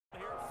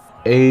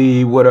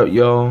Hey, what up,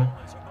 y'all?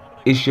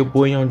 It's your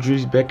boy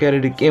Andres back at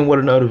it again with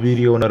another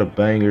video, another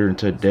banger. And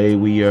today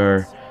we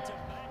are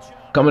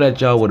coming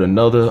at y'all with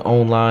another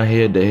online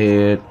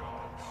head-to-head.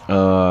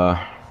 I've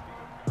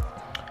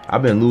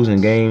been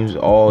losing games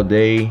all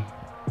day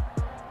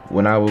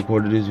when I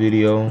recorded this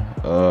video.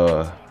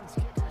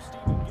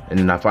 And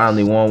then I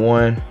finally won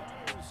one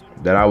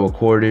that I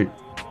recorded.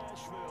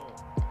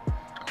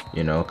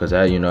 Cause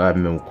I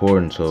haven't been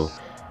recording, so.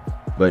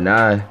 But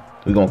now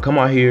we're gonna come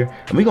out here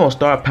and we're gonna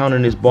start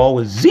pounding this ball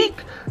with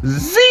Zeke.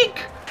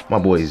 My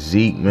boy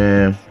Zeke,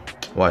 man.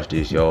 Watch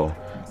this, y'all.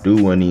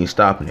 Dude wasn't even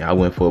stopping it. I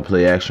went for a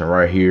play action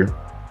right here.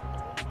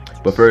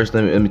 But first,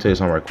 let me tell you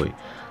something right quick.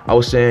 I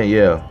was saying,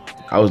 yeah,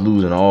 I was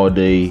losing all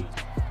day,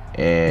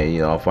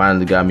 and I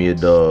finally got me a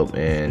dub,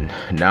 and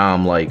now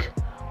I'm like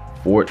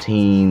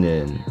 14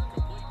 and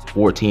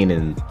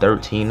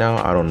 13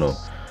 now. I don't know,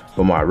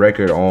 but my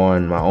record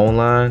on my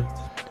online.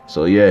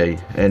 So yeah,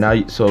 and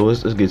let's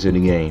get to the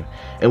game.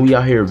 And we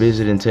out here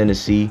visiting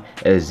Tennessee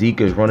as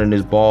Zeke is running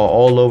this ball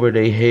all over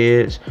their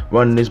heads,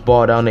 running this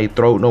ball down their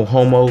throat, no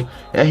homo.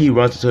 And he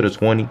runs it to the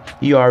 20.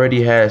 He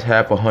already has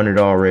half 100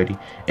 already,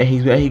 and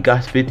he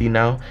got 50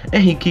 now,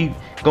 and he keep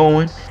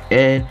going.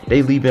 And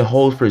they leaving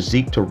holes for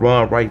Zeke to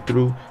run right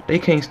through. They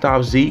can't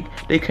stop Zeke.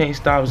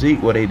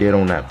 What they did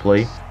on that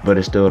play, but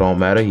it still don't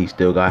matter. He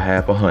still got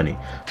half 100.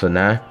 So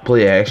now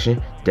play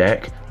action.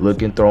 Dak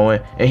looking, throwing,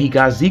 and he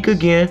got Zeke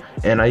again.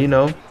 And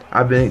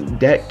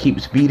Dak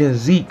keeps beating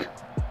Zeke.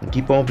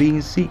 Keep on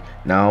beating Zeke.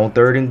 Now on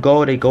 3rd and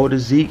goal, they go to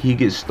Zeke. He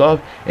gets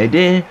stuffed, and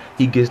then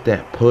he gets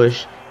that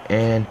push,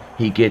 and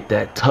he get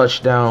that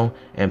touchdown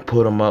and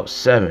put him up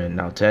 7.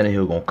 Now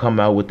Tannehill gonna come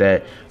out with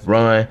that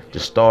run to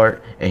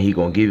start, and he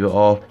gonna give it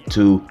off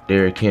to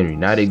Derrick Henry.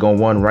 Now they gonna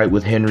run right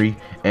with Henry,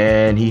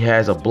 and he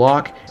has a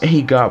block, and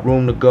he got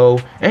room to go,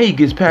 and he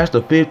gets past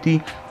the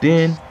 50.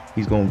 Then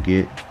he's gonna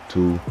get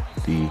to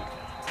the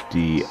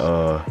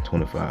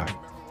 25,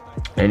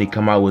 and he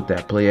come out with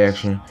that play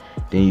action.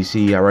 Then you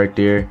see right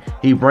there,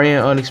 he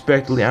ran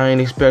unexpectedly. I ain't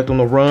expect him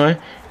to run,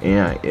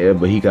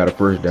 but he got a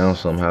first down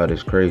somehow.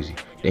 That's crazy.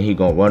 Then he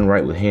gonna run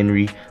right with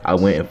Henry. I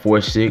went in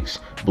 4-6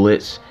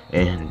 blitz,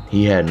 and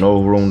he had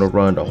no room to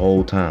run the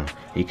whole time.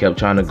 He kept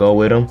trying to go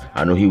with him.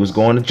 I knew he was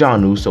going to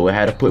Jonnu, so I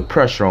had to put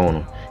pressure on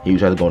him. He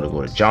was either going to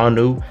go to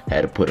Jonnu,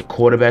 had to put a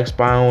quarterback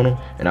spy on him,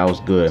 and I was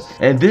good.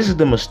 And this is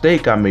the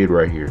mistake I made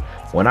right here.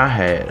 When I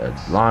had a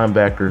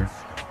linebacker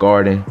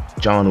guarding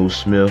Jonnu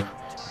Smith,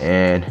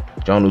 and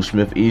Jonnu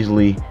Smith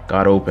easily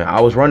got open.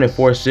 I was running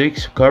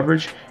 4-6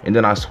 coverage, and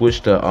then I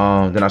switched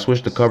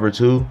to cover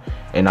 2,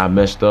 and I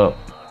messed up.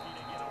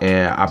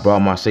 And I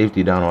brought my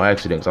safety down on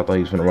accident because I thought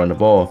he was going to run the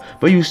ball.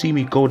 But you see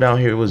me go down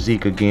here with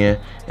Zeke again.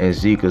 And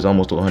Zeke is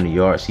almost 100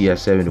 yards. He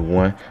has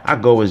 71. I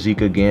go with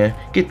Zeke again.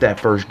 Get that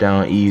first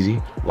down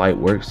easy. Light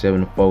work,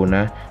 7-4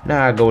 now.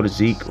 Now I go to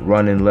Zeke,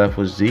 running left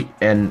with Zeke.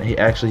 And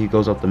he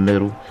goes up the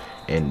middle.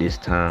 And this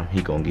time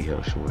he going to get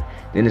held short.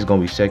 Then it's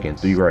going to be 2nd and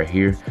 3 right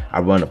here.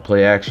 I run a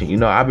play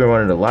action. I've been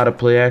running a lot of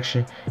play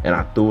action. And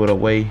I threw it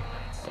away.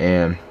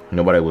 And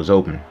nobody was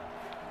open.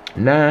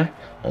 Now,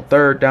 on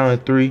 3rd down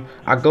and 3,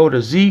 I go to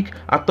Zeke.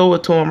 I throw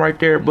it to him right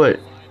there, but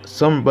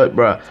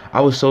bruh, I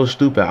was so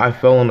stupid. I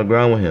fell on the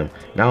ground with him.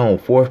 Now on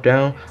 4th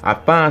down, I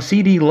find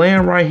CD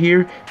Lamb right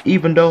here,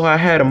 even though I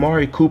had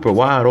Amari Cooper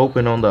wide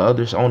open on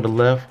the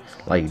left,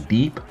 like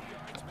deep.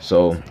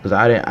 So, because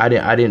I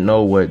didn't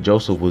know what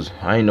Joseph was.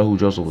 I didn't know who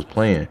Joseph was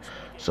playing.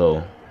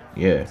 So,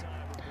 yeah.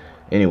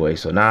 Anyway,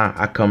 so now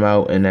I come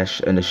out in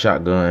the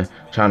shotgun,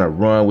 trying to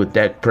run with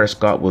Dak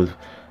Prescott with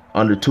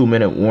under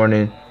 2-minute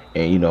warning,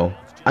 and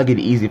I get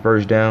an easy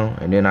first down,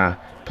 and then I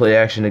play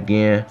action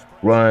again,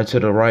 run to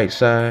the right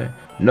side,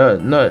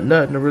 nothing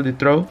to really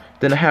throw.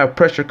 Then I have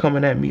pressure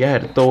coming at me. I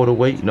had to throw it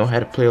away, I had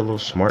to play a little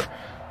smart.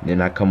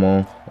 Then I come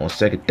on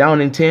 2nd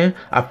down and 10.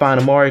 I find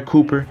Amari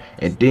Cooper,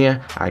 and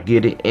then I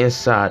get it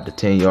inside the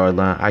 10-yard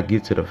line. I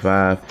get to the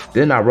 5.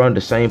 Then I run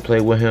the same play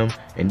with him,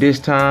 and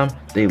this time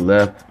they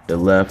left the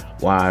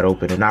left wide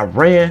open, and I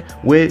ran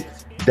with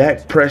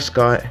Dak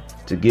Prescott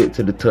to get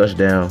to the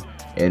touchdown,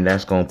 and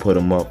that's gonna put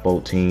him up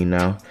 14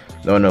 now.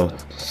 No,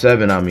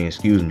 7,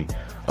 excuse me.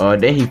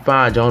 Then he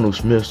finds Jonnu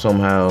Smith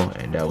somehow,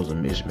 and that was a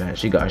mismatch.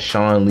 He got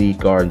Sean Lee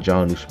guarding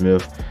Jonnu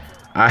Smith.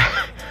 I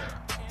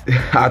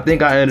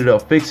think I ended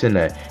up fixing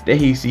that. Then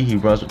he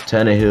runs with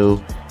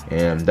Tannehill,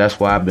 and that's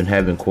why I've been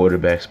having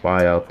quarterback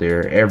spy out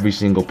there every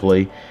single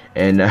play.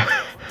 And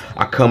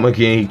I come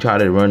again, he try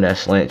to run that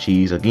slant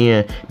cheese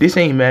again. This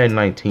ain't Madden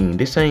 19.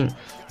 This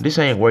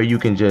ain't where you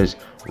can just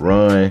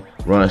run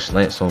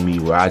slants on me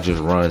where I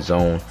just run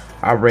zone.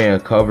 I ran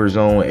cover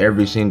zone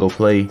every single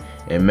play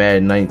in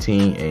Madden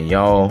 19, and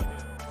y'all,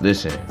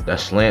 listen, the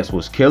slants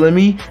was killing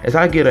me. As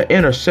I get an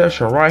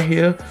interception right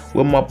here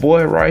with my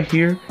boy right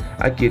here,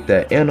 I get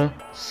that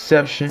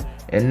interception,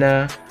 and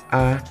now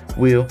I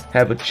will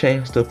have a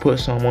chance to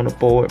put some on the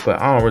board, but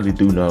I don't really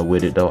do nothing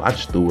with it though. I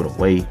just threw it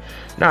away.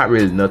 Not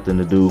really nothing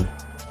to do.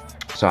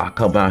 So I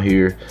come out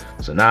here.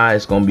 So now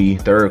it's gonna be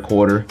 3rd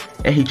quarter,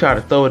 and he tried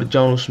to throw it to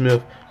Jonnu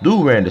Smith.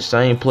 Dude ran the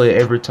same play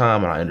every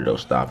time, and I ended up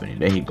stopping him.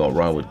 Then he gonna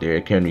run with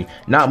Derrick Henry.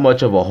 Not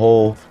much of a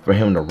hole for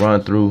him to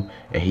run through,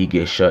 and he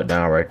gets shut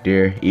down right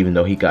there, even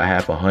though he got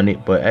half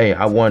 100. But hey,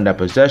 I won that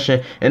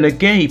possession. And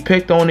again, he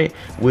picked on it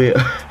with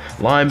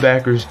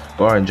linebackers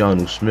guarding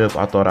Jonnu Smith.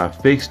 I thought I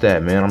fixed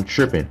that, man. I'm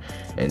tripping.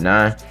 And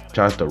 9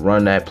 tries to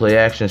run that play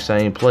action,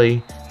 same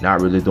play.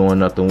 Not really doing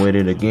nothing with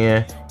it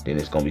again. Then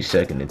it's going to be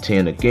 2nd and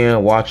 10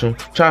 again. Watch him.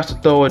 Tries to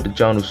throw it to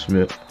Jonnu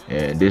Smith.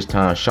 And this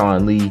time,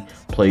 Sean Lee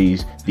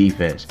plays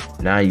defense.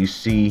 Now you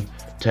see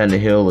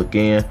Tannehill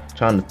again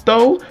trying to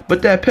throw,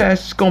 but that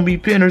pass is going to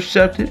be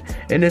intercepted.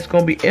 And it's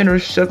going to be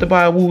intercepted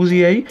by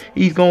Woozier.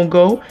 He's going to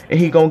go, and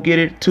he's going to get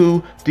it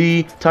to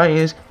the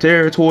Titans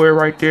territory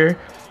right there.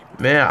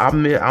 Man, I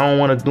don't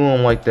want to do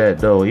him like that,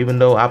 though, even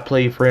though I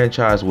played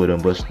franchise with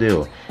him, but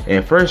still.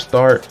 And first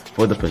start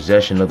for the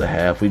possession of the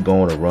half, we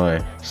go on a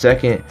run.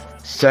 Second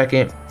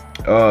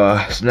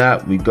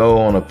snap, we go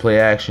on a play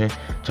action,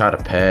 try to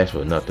pass,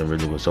 but nothing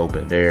really was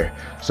open there.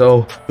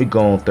 So we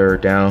go on 3rd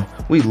down.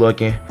 We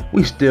looking,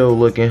 we still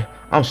looking,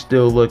 I'm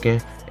still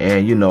looking.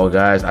 And you know,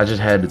 guys, I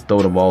just had to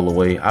throw the ball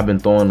away. I've been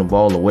throwing the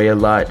ball away a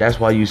lot. That's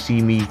why you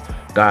see me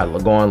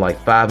going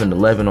like 5 and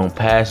 11 on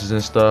passes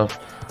and stuff.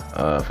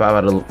 5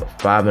 out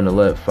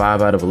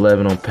of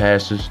 11 on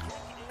passes.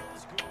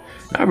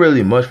 Not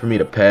really much for me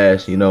to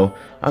pass, you know.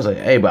 I was like,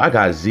 hey, but I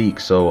got Zeke,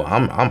 so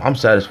I'm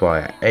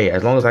satisfied. Hey,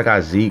 as long as I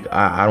got Zeke,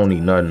 I don't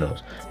need nothing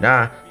else.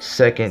 Now,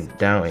 2nd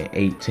down and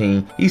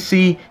 18. You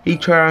see, he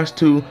tries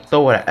to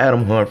throw it at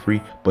Adam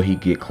Humphrey, but he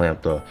get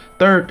clamped up.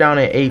 3rd down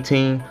and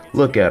 18.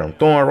 Look at him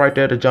throwing right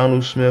there to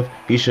Jonnu Smith.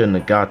 He shouldn't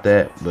have got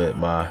that, but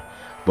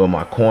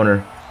my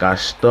corner got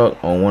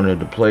stuck on one of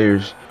the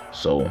players.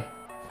 So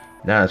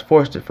now it's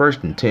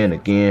 1st and 10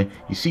 again.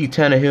 You see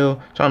Tannehill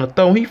trying to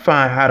throw. He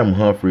find Adam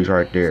Humphries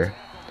right there.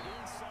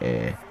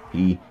 And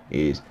he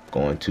is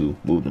going to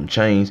move them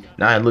chains.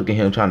 Now I look at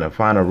him trying to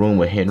find a room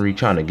with Henry,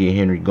 trying to get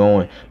Henry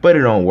going. But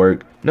it don't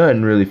work.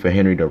 Nothing really for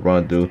Henry to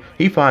run through.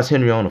 He finds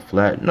Henry on the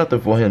flat.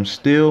 Nothing for him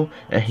still.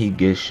 And he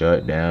gets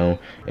shut down.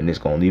 And it's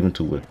going to leave him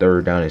to a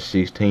 3rd down and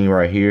 16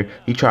 right here.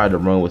 He tried to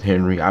run with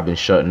Henry. I've been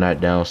shutting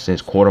that down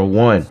since quarter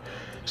 1.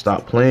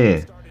 Stop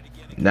playing.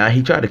 Now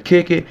he tried to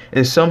kick it.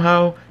 And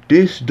somehow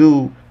this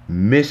dude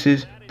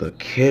misses the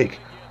kick.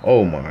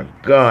 Oh my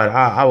God.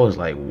 I was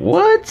like,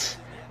 what?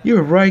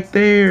 You're right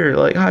there.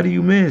 Like, how do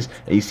you miss?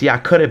 And you see, I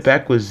cut it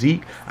back with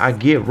Zeke. I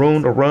get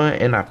room to run,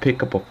 and I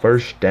pick up a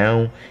 1st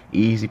down.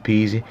 Easy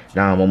peasy.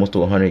 Now I'm almost to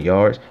 100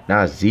 yards.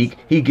 Now Zeke,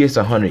 he gets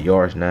 100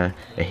 yards now,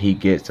 and he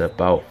gets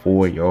about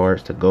 4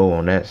 yards to go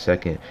on that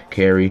 2nd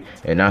carry.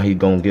 And now he's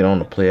going to get on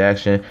the play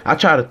action. I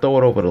try to throw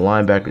it over the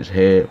linebacker's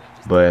head,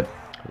 but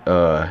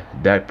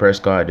Dak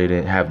Prescott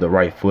didn't have the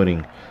right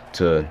footing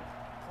to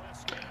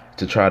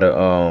try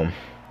to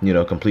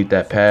complete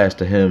that pass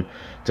to him,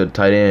 to the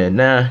tight end.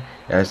 Nah,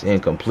 that's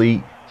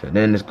incomplete. So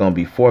then it's going to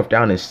be 4th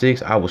down and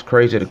 6. I was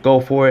crazy to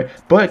go for it.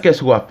 But guess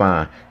who I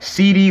find?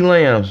 CeeDee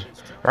Lamb's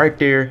right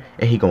there.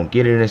 And he going to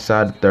get it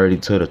inside the 30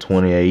 to the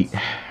 28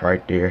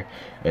 right there.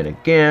 And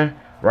again,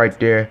 right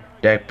there,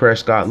 Dak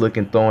Prescott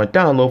looking, throwing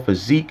down low for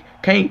Zeke.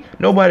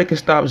 Nobody can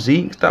stop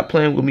Zeke. Stop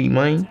playing with me,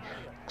 man.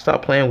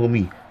 Stop playing with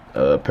me.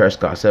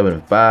 Prescott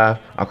 7-5.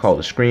 I call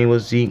the screen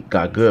with Zeke.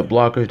 Got good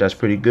blockers. That's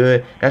pretty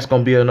good. That's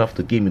gonna be enough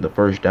to give me the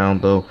 1st down,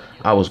 though.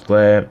 I was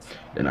glad.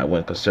 Then I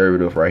went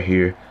conservative right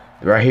here.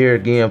 Right here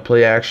again,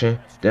 play action.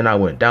 Then I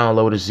went down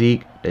low to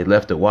Zeke. They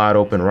left it wide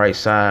open right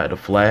side, the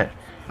flat.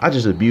 I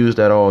just abused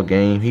that all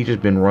game. He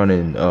just been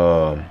running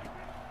the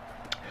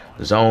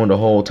zone the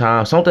whole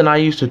time. Something I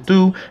used to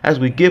do as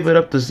we give it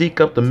up to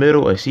Zeke up the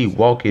middle and see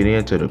walk it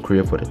into the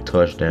crib for the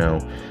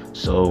touchdown.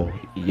 So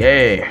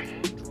yeah.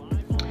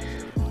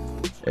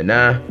 And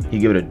now he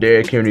give it to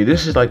Derrick Henry.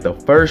 This is like the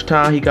first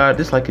time he got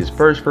this, like his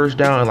first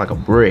down and like a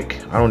brick.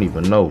 I don't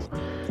even know.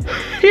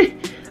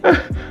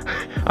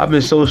 I've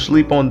been so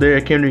asleep on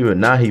Derrick Henry, but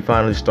now he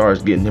finally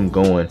starts getting him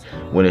going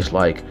when it's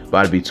like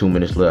about to be 2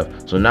 minutes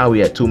left. So now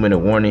we at 2-minute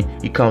warning.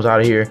 He comes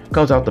out of here,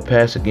 comes out the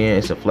pass again.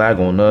 It's a flag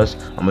on us.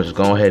 I'm gonna just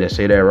go ahead and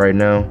say that right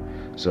now.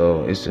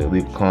 So it's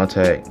illegal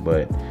contact,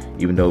 but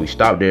even though we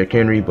stopped Derrick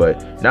Henry,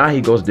 but now he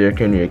goes Derrick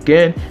Henry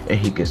again and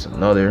he gets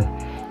another.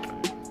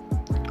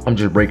 I'm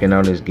just breaking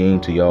down this game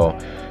to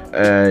y'all.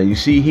 You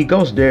see, he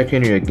goes Derrick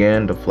Henry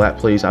again. The flat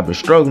plays. I've been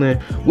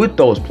struggling with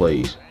those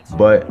plays,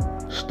 but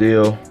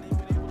still.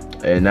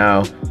 And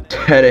now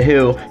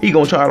Tannehill, he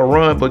gonna try to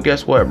run, but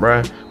guess what,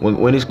 bruh?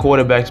 When his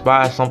quarterback's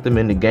by, something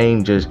in the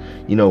game just,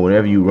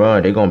 whenever you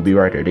run, they're gonna be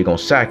right there. They're gonna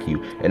sack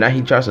you. And now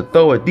he tries to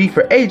throw it deep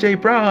for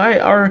AJ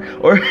Brown,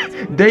 or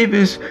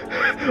Davis,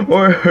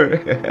 or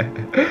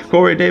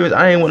Corey Davis.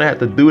 I ain't wanna have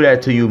to do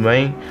that to you,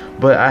 man.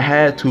 But I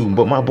had to.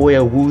 But my boy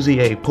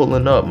Woozier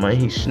pulling up, man.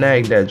 He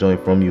snagged that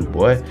joint from you,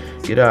 boy.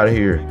 Get out of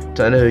here.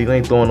 Tannehill, you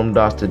ain't throwing them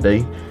dots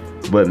today.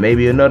 But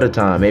maybe another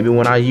time. Maybe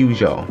when I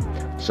use y'all.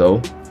 So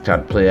try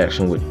to play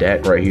action with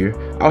Dak right here.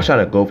 I was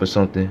trying to go for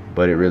something,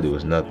 but it really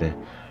was nothing.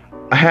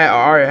 I had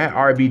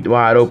RB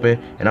wide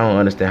open, and I don't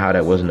understand how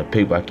that wasn't a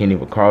pick, but I can't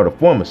even call the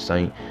former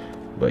Saint.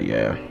 But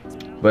yeah.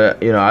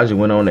 But, I just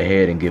went on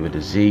ahead and give it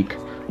to Zeke.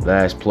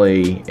 last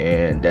play,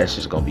 and that's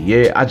just gonna be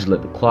it. I just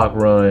let the clock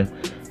run.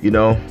 You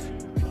know,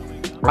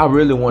 I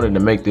really wanted to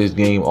make this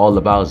game all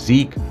about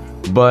Zeke,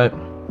 but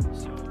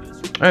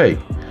hey,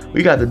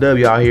 we got the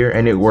W out here,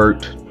 and it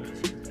worked.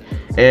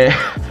 And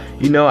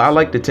you know, I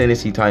like the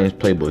Tennessee Titans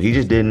playbook. He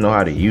just didn't know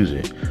how to use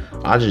it.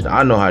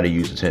 I know how to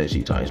use the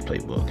Tennessee Titans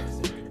playbook,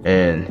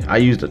 and I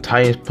use the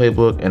Titans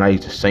playbook and I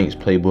use the Saints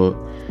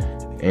playbook.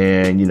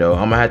 And you know,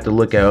 I'm gonna have to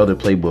look at other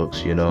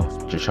playbooks, you know,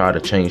 to try to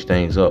change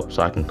things up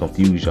so I can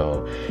confuse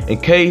y'all. In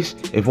case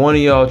if one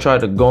of y'all try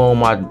to go on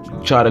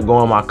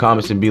my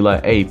comments and be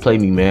like, hey, play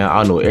me, man,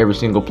 I know every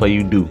single play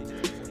you do.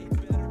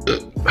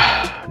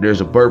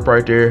 There's a burp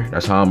right there.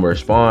 That's how I'm gonna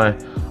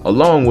respond.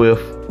 Along with,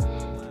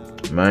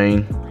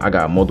 man, I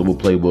got multiple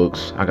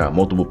playbooks. I got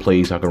multiple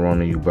plays I can run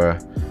on you, bro.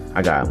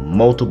 I got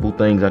multiple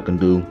things I can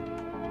do.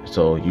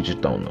 So you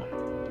just don't know.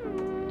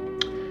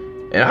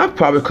 And I've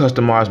probably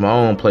customized my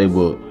own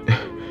playbook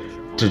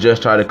to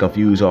just try to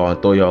confuse y'all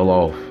and throw y'all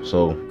off.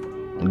 So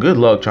good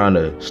luck trying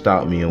to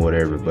stop me and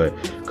whatever. But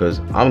cause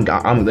I'm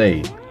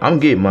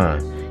getting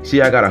mine.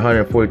 See, I got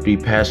 143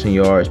 passing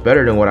yards,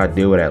 better than what I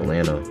did with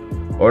Atlanta.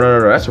 Oh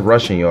no, that's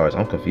rushing yards.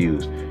 I'm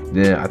confused.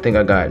 Then I think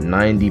I got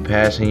 90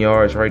 passing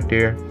yards right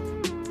there.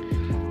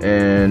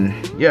 And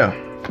yeah,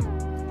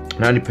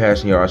 90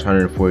 passing yards,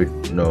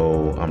 140.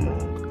 No, I'm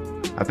wrong.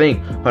 I think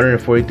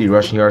 143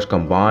 rushing yards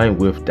combined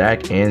with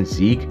Dak and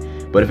Zeke.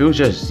 But if it was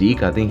just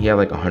Zeke, I think he had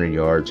like 100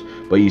 yards.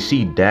 But you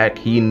see Dak,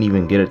 he didn't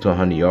even get it to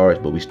 100 yards,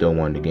 but we still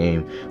won the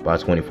game by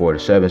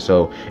 24-7.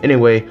 So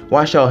anyway,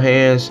 wash your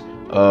hands.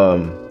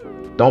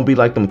 Don't be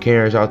like them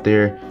Karens out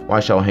there.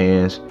 Wash your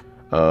hands.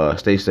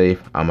 Stay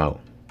safe. I'm out.